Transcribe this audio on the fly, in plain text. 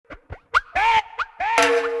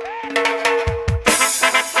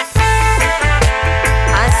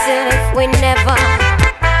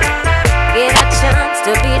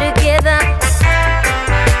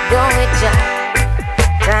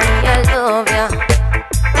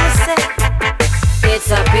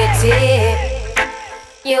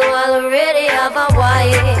have a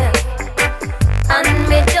wife, and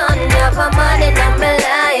me don't have a man in my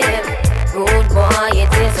life. Good boy,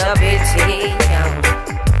 it is a pity.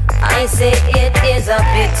 I say it is a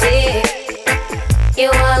pity. You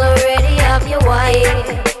already have your wife,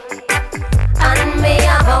 and me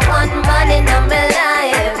have a one man in my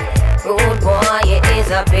life. Good boy, it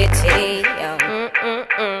is a pity.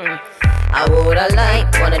 I woulda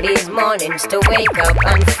liked one of these mornings to wake up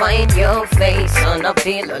and find your face on a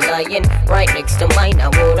pillow lying right next to mine. I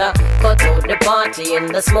woulda cut out the party and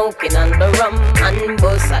the smoking and the rum and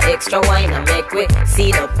bust a extra wine and make we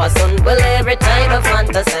see up a sun. Well, every time I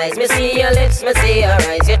fantasize, me see your lips, me see your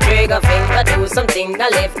eyes, your trigger finger do something. I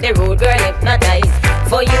left the road girl hypnotized.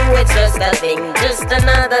 For you it's just a thing, just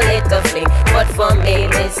another little fling. But for me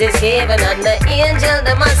this is heaven and the angel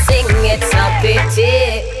that must sing. It's a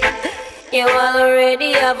pity you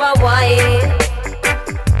already have a wife,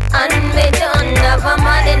 and me don't have a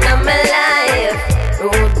man in my life.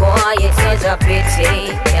 Rude boy, it is a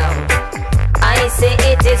pity. I say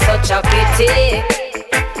it is such a pity.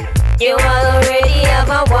 You already have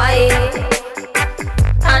a wife,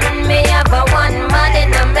 and me have a one man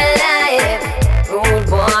in my life. Rude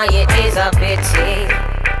boy, it is a pity.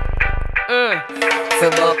 To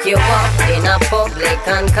buck you up in a public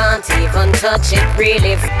and can't even touch it.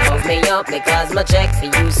 Really fuck me up because my check for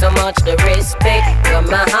you so much. The respect you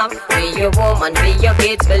may have for your woman, for your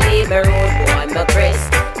kids. Believe me, rude boy, my Chris,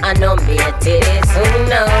 I know me it is. Who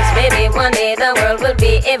knows, maybe one day the world will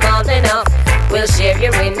be evolved enough. We'll share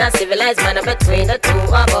you in a civilized manner between the two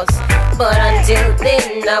of us. But until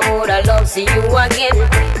then, I woulda love see you again.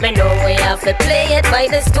 Me know we have to play it by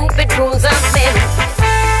the stupid rules of men.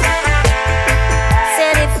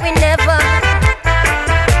 If we never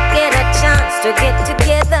get a chance to get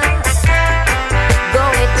together, go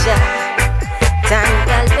with ya, time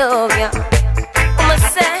I love ya. I'ma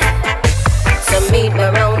say, so meet me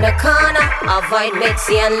round the corner, avoid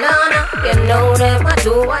Mitzi and Lana. You know them, I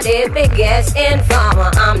do what they biggest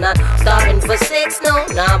informer. I'm not starving for sex, no,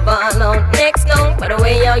 not ball out next, no. But the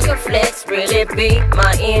way how you flex really pique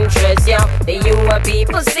my interest, yo. The you are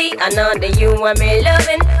people see, I know the you are me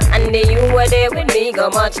loving. And the you were there with me go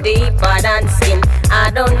much deeper than skin.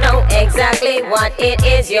 I don't know exactly what it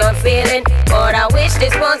is you're feeling, but I wish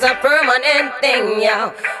this was a permanent thing,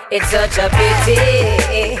 yo. It's such a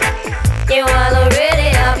pity you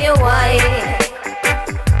already have your wife,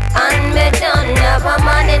 and me don't have a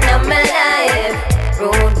man in my life.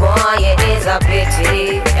 Rude boy, it is a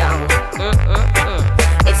pity, yo.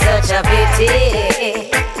 It's such a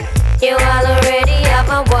pity you already have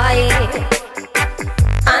a wife,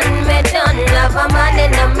 and me don't have a man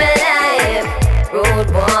in my life. Rude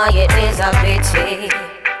boy, it is a pity.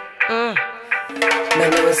 Me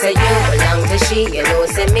know say you belong to she, you know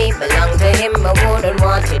say me belong to him. I wouldn't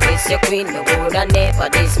want you this your queen, I woulda never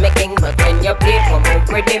this my king. But when you play for move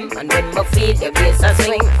with him, and when I feel your bass a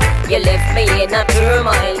swing, you left me in a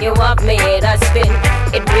turmoil, you have me in a spin.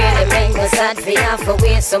 It really makes me sad for you have to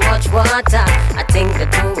waste so much water. I think the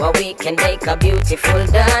two of we can make a beautiful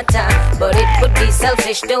daughter, but it would be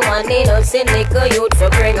selfish to one innocent little youth for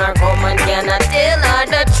bring her home and cannot tell her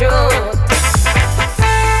the truth.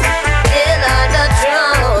 Tell her the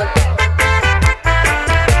truth.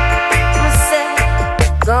 Say,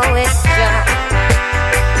 go with ya,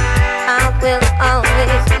 I will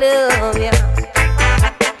always love ya.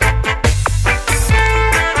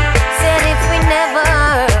 Said if we never,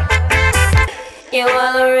 you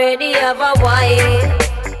already have a wife,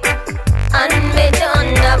 and me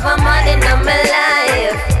don't have a man in my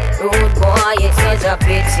life. Rude boy, it is a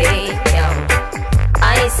pity,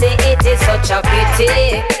 I say it is such a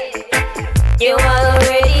pity. You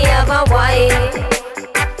already have a wife,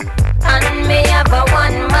 and me have a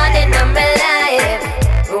one man in my life.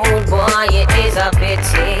 Rude boy, it is a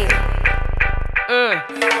pity.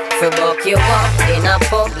 To buck you up in a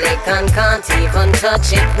public and can't even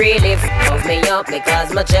touch it. Really fuck me up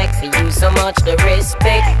because my check for you so much. The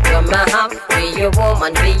respect you may have for your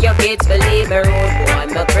woman, for your kids. Believe me, rude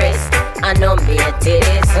boy, my Chris, I know me it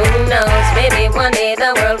is. Who knows, maybe one day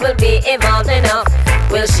the world will be evolved enough.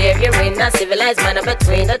 We'll share you in a civilized manner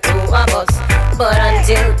between the two of us. But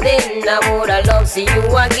until then, I woulda love see you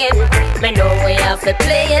again. Me know we have to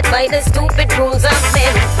play it by the stupid rules of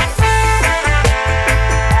men.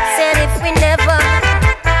 Said if we never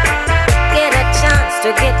get a chance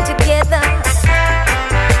to get together,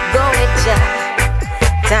 go with ya,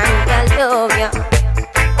 time I love ya.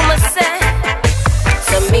 I'ma say,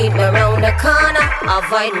 so meet me round the corner,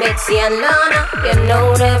 avoid Mitzi and Lana. You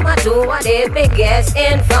know them, I do what they biggest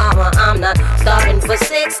informer. I'm not starving for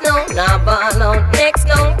sex, no, not ball out next,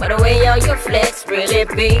 no. But the way way how you flex really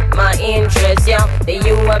pique my interest, yo. The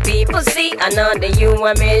you what people see, I know the you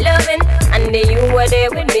what me loving, and the you what there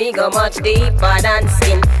with me go much deeper than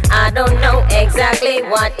skin. I don't know exactly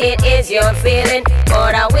what it is you're feeling,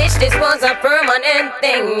 but I wish this was a permanent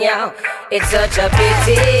thing, yo. It's such a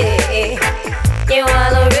pity you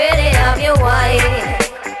all already have your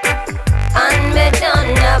wife, and me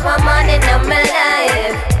don't have a man in my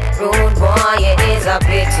life. Rude boy, it is a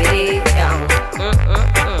pity,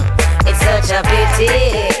 it's such a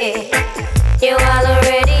pity you all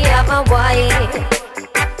already have a wife,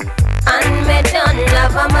 and me don't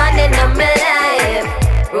have a man in my life.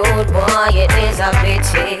 Rude boy, it is a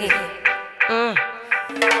pity.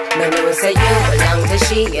 Me know say you belong to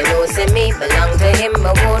she, you know say me belong to him.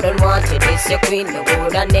 I wouldn't want you this your queen, I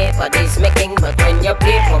woulda never this my king. But when you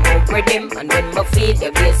play for move rhythm, and when I feel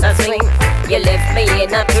your bass a swing, you left me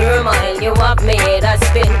in a turmoil, you have me in a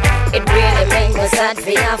spin. It really made me sad for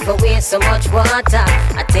you have to waste so much water.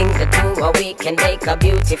 I think the two of we can make a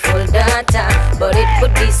beautiful daughter, but it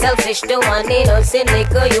would be selfish to one innocent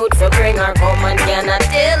little youth for bring her home and cannot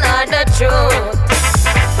tell her the truth.